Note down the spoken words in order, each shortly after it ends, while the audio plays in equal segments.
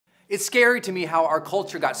It's scary to me how our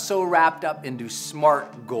culture got so wrapped up into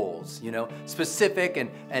SMART goals, specific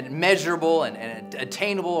and measurable and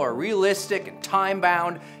attainable or realistic and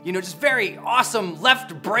time-bound, just very awesome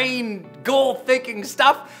left brain goal thinking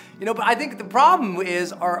stuff, but I think the problem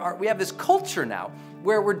is we have this culture now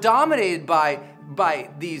where we're dominated by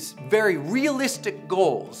these very realistic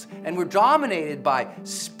goals, and we're dominated by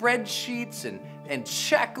spreadsheets and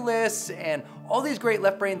checklists and all these great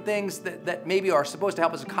left brain things that maybe are supposed to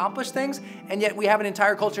help us accomplish things, and yet we have an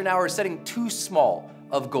entire culture now where we're setting too small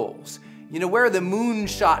of goals. Where are the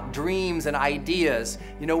moonshot dreams and ideas?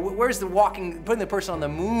 Where's the putting the person on the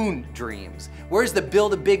moon dreams? Where's the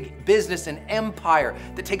build a big business and empire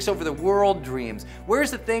that takes over the world dreams?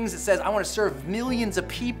 Where's the things that says, I want to serve millions of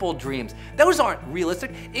people dreams? Those aren't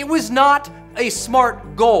realistic. It was not a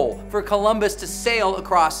SMART goal for Columbus to sail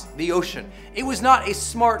across the ocean. It was not a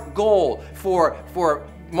SMART goal for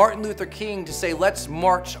Martin Luther King to say, let's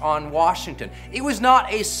march on Washington. It was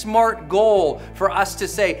not a SMART goal for us to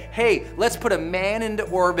say, hey, let's put a man into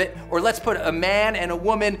orbit, or let's put a man and a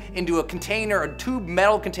woman into a container, a tube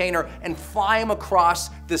metal container, and fly them across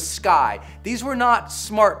the sky. These were not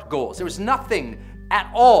SMART goals. There was nothing at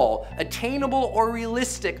all attainable or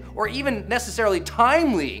realistic or even necessarily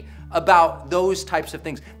timely about those types of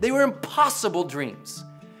things. They were impossible dreams.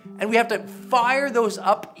 And we have to fire those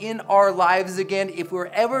up in our lives again if we're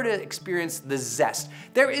ever to experience the zest.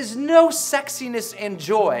 There is no sexiness and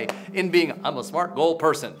joy in being, I'm a SMART goal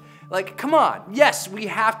person. Like, come on. Yes, we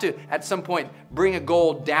have to, at some point, bring a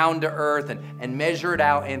goal down to earth and measure it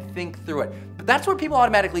out and think through it. But that's where people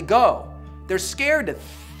automatically go. They're scared to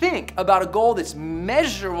think about a goal that's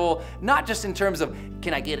measurable, not just in terms of,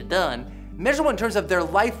 can I get it done? Measurable in terms of their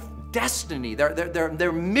life destiny,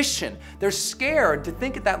 their mission. They're scared to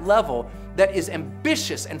think at that level that is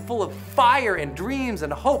ambitious and full of fire and dreams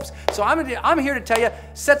and hopes. So I'm here to tell you,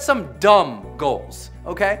 set some dumb goals,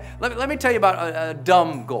 okay? Let me tell you about a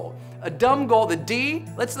dumb goal. A dumb goal, the D,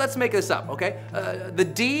 let's make this up, okay? The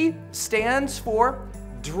D stands for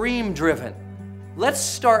dream driven. Let's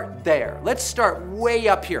start there. Let's start way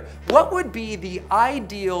up here. What would be the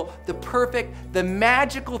ideal, the perfect, the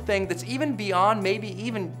magical thing that's even beyond maybe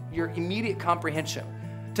even your immediate comprehension?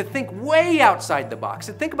 To think way outside the box,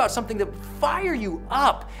 to think about something that would fire you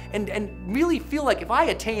up and really feel like if I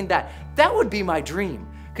attained that, that would be my dream.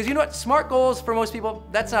 Because you know what, SMART goals for most people,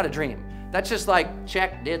 that's not a dream. That's just like,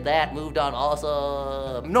 check, did that, moved on,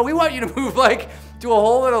 awesome. No, we want you to move like to a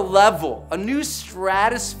whole other level, a new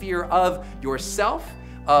stratosphere of yourself,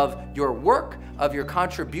 of your work, of your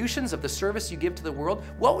contributions, of the service you give to the world.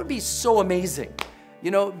 What would be so amazing?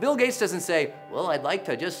 Bill Gates doesn't say, well, I'd like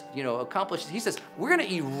to just, accomplish. He says, we're gonna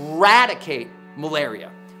eradicate malaria.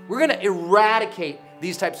 We're gonna eradicate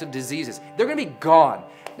these types of diseases. They're gonna be gone.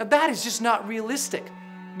 Now that is just not realistic.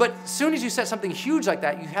 But as soon as you set something huge like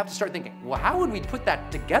that, you have to start thinking, well, how would we put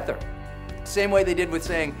that together? Same way they did with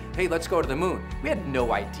saying, hey, let's go to the moon. We had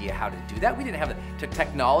no idea how to do that. We didn't have the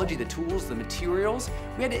technology, the tools, the materials.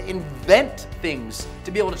 We had to invent things to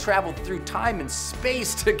be able to travel through time and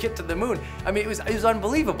space to get to the moon. I mean, it was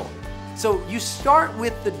unbelievable. So you start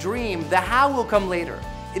with the dream, the how will come later.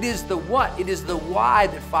 It is the what, it is the why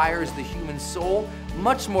that fires the human soul,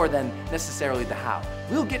 much more than necessarily the how.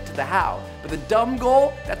 We'll get to the how, but the dumb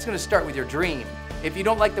goal, that's gonna start with your dream. If you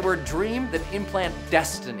don't like the word dream, then implant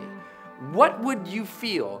destiny. What would you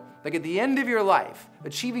feel like at the end of your life,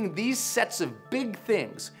 achieving these sets of big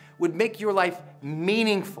things would make your life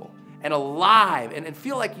meaningful and alive and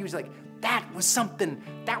feel like you was like, that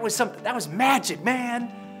was magic, man.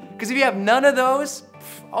 Because if you have none of those,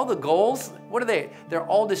 all the goals, what are they? They're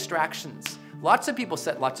all distractions. Lots of people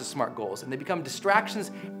set lots of SMART goals and they become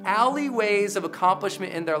distractions, alleyways of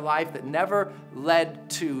accomplishment in their life that never led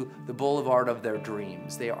to the boulevard of their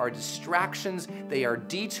dreams. They are distractions, they are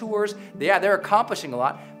detours. They're accomplishing a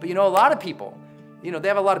lot, but a lot of people, they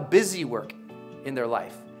have a lot of busy work in their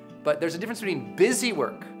life. But there's a difference between busy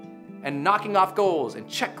work and knocking off goals and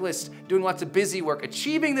checklists, doing lots of busy work,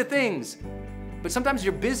 achieving the things. But sometimes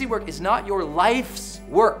your busy work is not your life's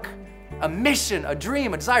work. A mission, a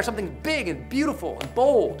dream, a desire, something big and beautiful and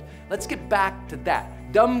bold. Let's get back to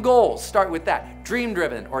that. Dumb goals, start with that.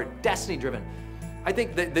 Dream-driven or destiny-driven. I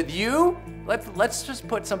think that you, let's just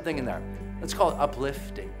put something in there. Let's call it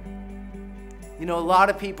uplifting. A lot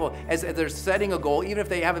of people, as they're setting a goal, even if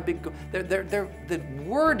they have a big goal, the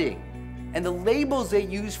wording and the labels they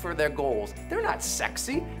use for their goals, they're not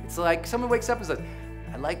sexy. It's like someone wakes up and says,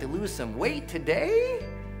 I'd like to lose some weight today.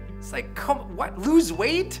 It's like, what, lose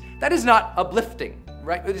weight? That is not uplifting,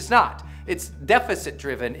 right? It's not. It's deficit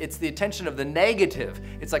driven. It's the attention of the negative.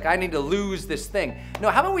 It's like, I need to lose this thing. No,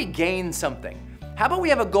 how about we gain something? How about we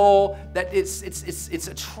have a goal that it's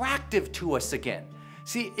attractive to us again?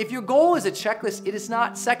 See, if your goal is a checklist, it is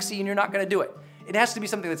not sexy and you're not gonna do it. It has to be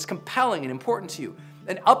something that's compelling and important to you.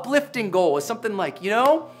 An uplifting goal is something like,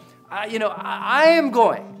 I am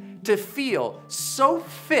going to feel so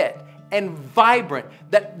fit and vibrant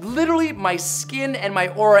that literally my skin and my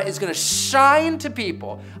aura is gonna shine to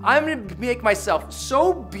people. I'm gonna make myself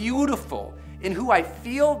so beautiful in who I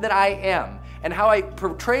feel that I am and how I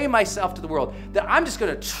portray myself to the world that I'm just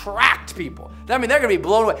gonna attract people. I mean, they're gonna be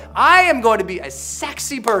blown away. I am going to be a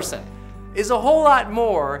sexy person is a whole lot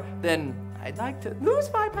more than I'd like to lose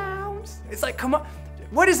 5 pounds. It's like, come on,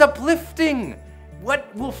 what is uplifting?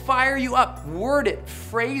 What will fire you up? Word it,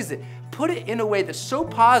 phrase it, put it in a way that's so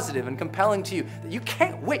positive and compelling to you that you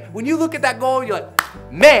can't wait. When you look at that goal, you're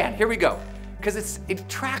like, man, here we go. Because it's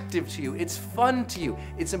attractive to you, it's fun to you,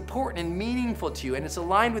 it's important and meaningful to you, and it's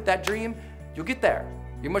aligned with that dream, you'll get there.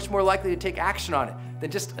 You're much more likely to take action on it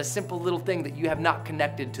than just a simple little thing that you have not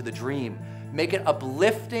connected to the dream. Make it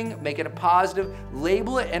uplifting, make it a positive,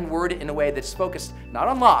 label it and word it in a way that's focused not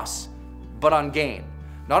on loss, but on gain.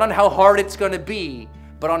 Not on how hard it's gonna be,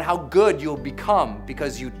 but on how good you'll become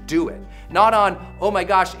because you do it. Not on, oh my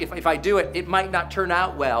gosh, if I do it, it might not turn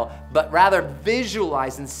out well, but rather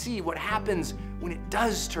visualize and see what happens when it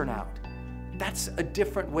does turn out. That's a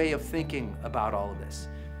different way of thinking about all of this.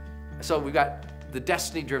 So we've got the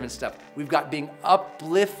destiny-driven stuff. We've got being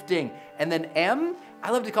uplifting. And then M, I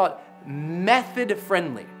love to call it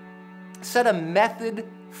method-friendly. Set a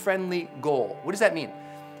method-friendly goal. What does that mean?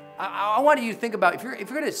 I want you to think about, if you're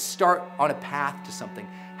gonna start on a path to something,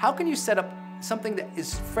 how can you set up something that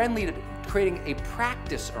is friendly to creating a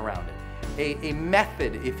practice around it, a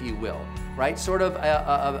method, if you will, right? Sort of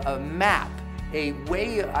a map, a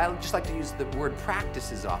way. I just like to use the word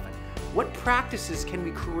practices often. What practices can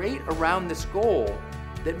we create around this goal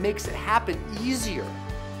that makes it happen easier,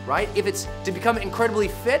 right? If it's to become incredibly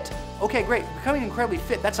fit, okay, great. Becoming incredibly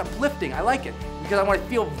fit, that's uplifting. I like it because I want to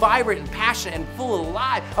feel vibrant and passionate and full of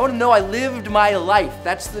life. I want to know I lived my life.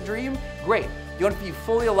 That's the dream? Great. You want to be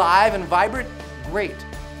fully alive and vibrant? Great.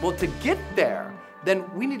 Well, to get there, then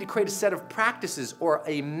we need to create a set of practices or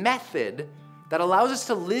a method that allows us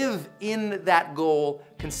to live in that goal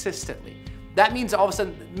consistently. That means all of a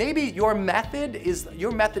sudden, maybe your method is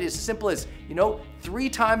simple as, 3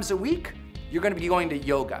 times a week, you're gonna be going to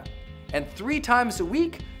yoga. And 3 times a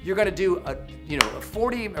week, you're gonna do a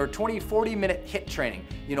 40 minute HIIT training,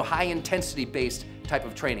 high intensity based type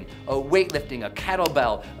of training, a weightlifting, a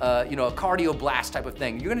kettlebell, a cardio blast type of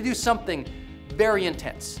thing. You're gonna do something very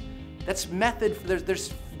intense. That's method,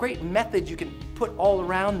 there's great methods you can put all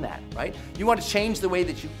around that, right? You want to change the way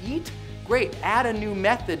that you eat? Great, add a new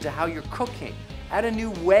method to how you're cooking. Add a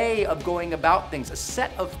new way of going about things, a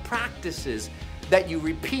set of practices that you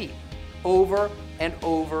repeat over and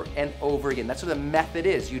over and over again. That's what a method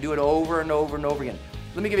is. You do it over and over and over again.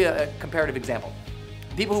 Let me give you a comparative example.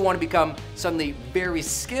 People who want to become suddenly very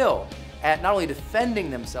skilled at not only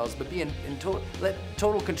defending themselves, but be in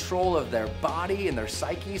total control of their body and their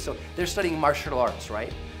psyche. So they're studying martial arts,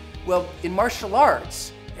 right? Well, in martial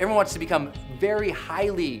arts, everyone wants to become very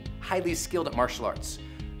highly skilled at martial arts.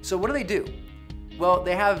 So what do? Well,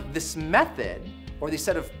 they have this method or these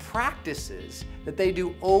set of practices that they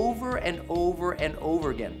do over and over and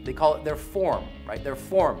over again. They call it their form, right? Their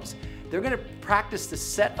forms. They're gonna practice the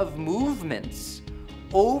set of movements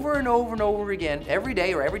over and over and over again every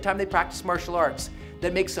day or every time they practice martial arts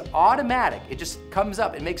that makes it automatic. It just comes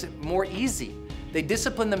up. It makes it more easy. They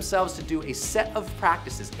discipline themselves to do a set of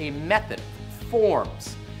practices, a method,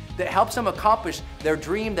 forms, that helps them accomplish their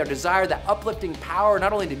dream, their desire, that uplifting power,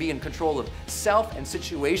 not only to be in control of self and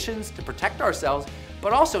situations to protect ourselves,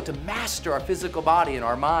 but also to master our physical body and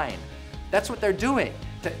our mind. That's what they're doing.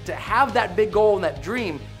 To have that big goal and that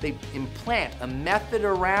dream, they implant a method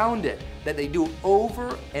around it that they do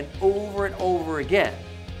over and over and over again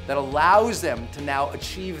that allows them to now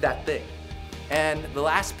achieve that thing. And the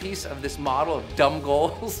last piece of this model of dumb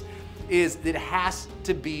goals is that it has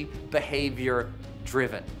to be behavior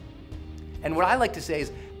driven. And what I like to say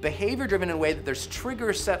is behavior driven in a way that there's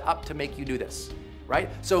triggers set up to make you do this, right?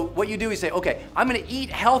 So what you do is say, okay, I'm gonna eat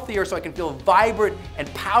healthier so I can feel vibrant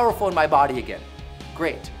and powerful in my body again.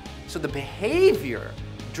 Great. So the behavior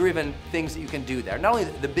driven things that you can do there, not only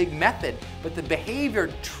the big method, but the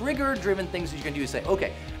behavior trigger driven things that you can do is say,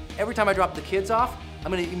 okay, every time I drop the kids off, I'm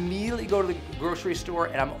gonna immediately go to the grocery store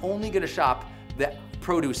and I'm only gonna shop the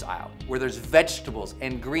produce aisle where there's vegetables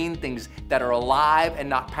and green things that are alive and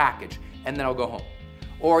not packaged, and then I'll go home.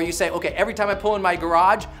 Or you say, okay, every time I pull in my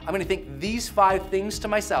garage, I'm gonna think these 5 things to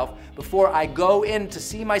myself before I go in to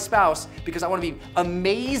see my spouse, because I wanna be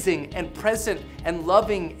amazing and present and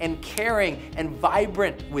loving and caring and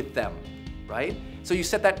vibrant with them, right? So you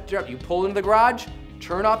set that up, you pull into the garage,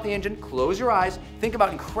 turn off the engine, close your eyes, think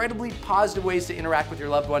about incredibly positive ways to interact with your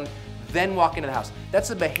loved one, then walk into the house.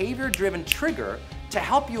 That's a behavior-driven trigger to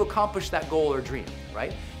help you accomplish that goal or dream,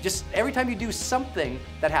 right? Just every time you do something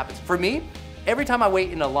that happens. For me, every time I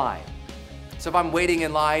wait in a line. So if I'm waiting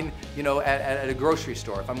in line, you know, at a grocery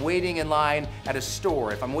store, if I'm waiting in line at a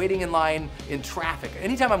store, if I'm waiting in line in traffic,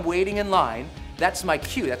 anytime I'm waiting in line, that's my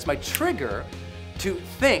cue, that's my trigger to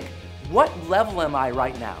think, what level am I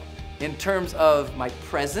right now in terms of my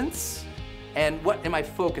presence, and what am I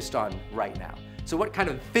focused on right now? So what kind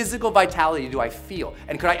of physical vitality do I feel?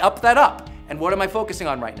 And could I up that up? And what am I focusing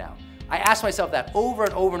on right now? I ask myself that over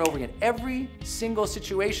and over and over again. Every single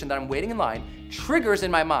situation that I'm waiting in line triggers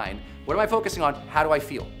in my mind, what am I focusing on? How do I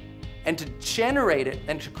feel? And to generate it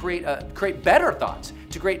and to create better thoughts,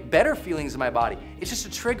 to create better feelings in my body, it's just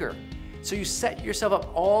a trigger. So you set yourself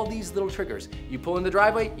up all these little triggers. You pull in the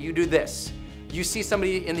driveway, you do this. You see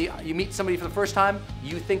somebody you meet somebody for the first time,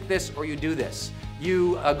 you think this or you do this.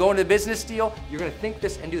 You go into a business deal, you're gonna think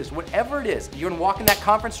this and do this. Whatever it is, you're gonna walk in that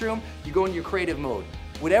conference room, you go into your creative mode.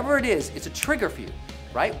 Whatever it is, it's a trigger for you,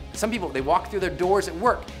 right? Some people, they walk through their doors at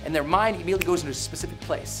work and their mind immediately goes into a specific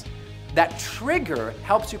place. That trigger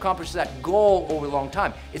helps you accomplish that goal over a long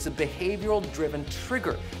time. It's a behavioral driven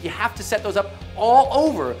trigger. You have to set those up all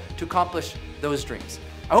over to accomplish those dreams.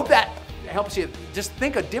 I hope that helps you just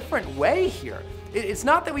think a different way here. It's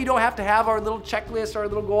not that we don't have to have our little checklists, our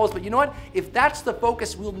little goals, but you know what? If that's the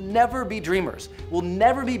focus, we'll never be dreamers. We'll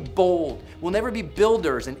never be bold. We'll never be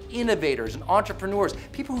builders and innovators and entrepreneurs,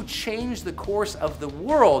 people who change the course of the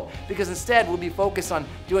world, because instead we'll be focused on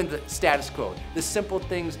doing the status quo, the simple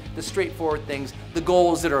things, the straightforward things, the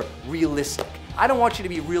goals that are realistic. I don't want you to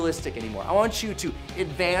be realistic anymore. I want you to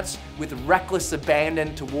advance with reckless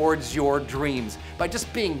abandon towards your dreams by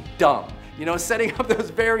just being dumb. You know, setting up those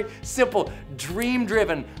very simple,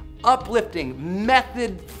 dream-driven, uplifting,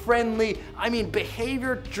 method-friendly,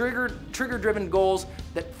 behavior trigger-driven goals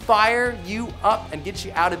that fire you up and get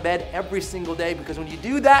you out of bed every single day. Because when you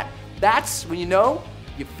do that, that's when you know,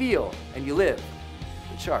 you feel, and you live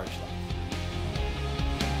the charged life.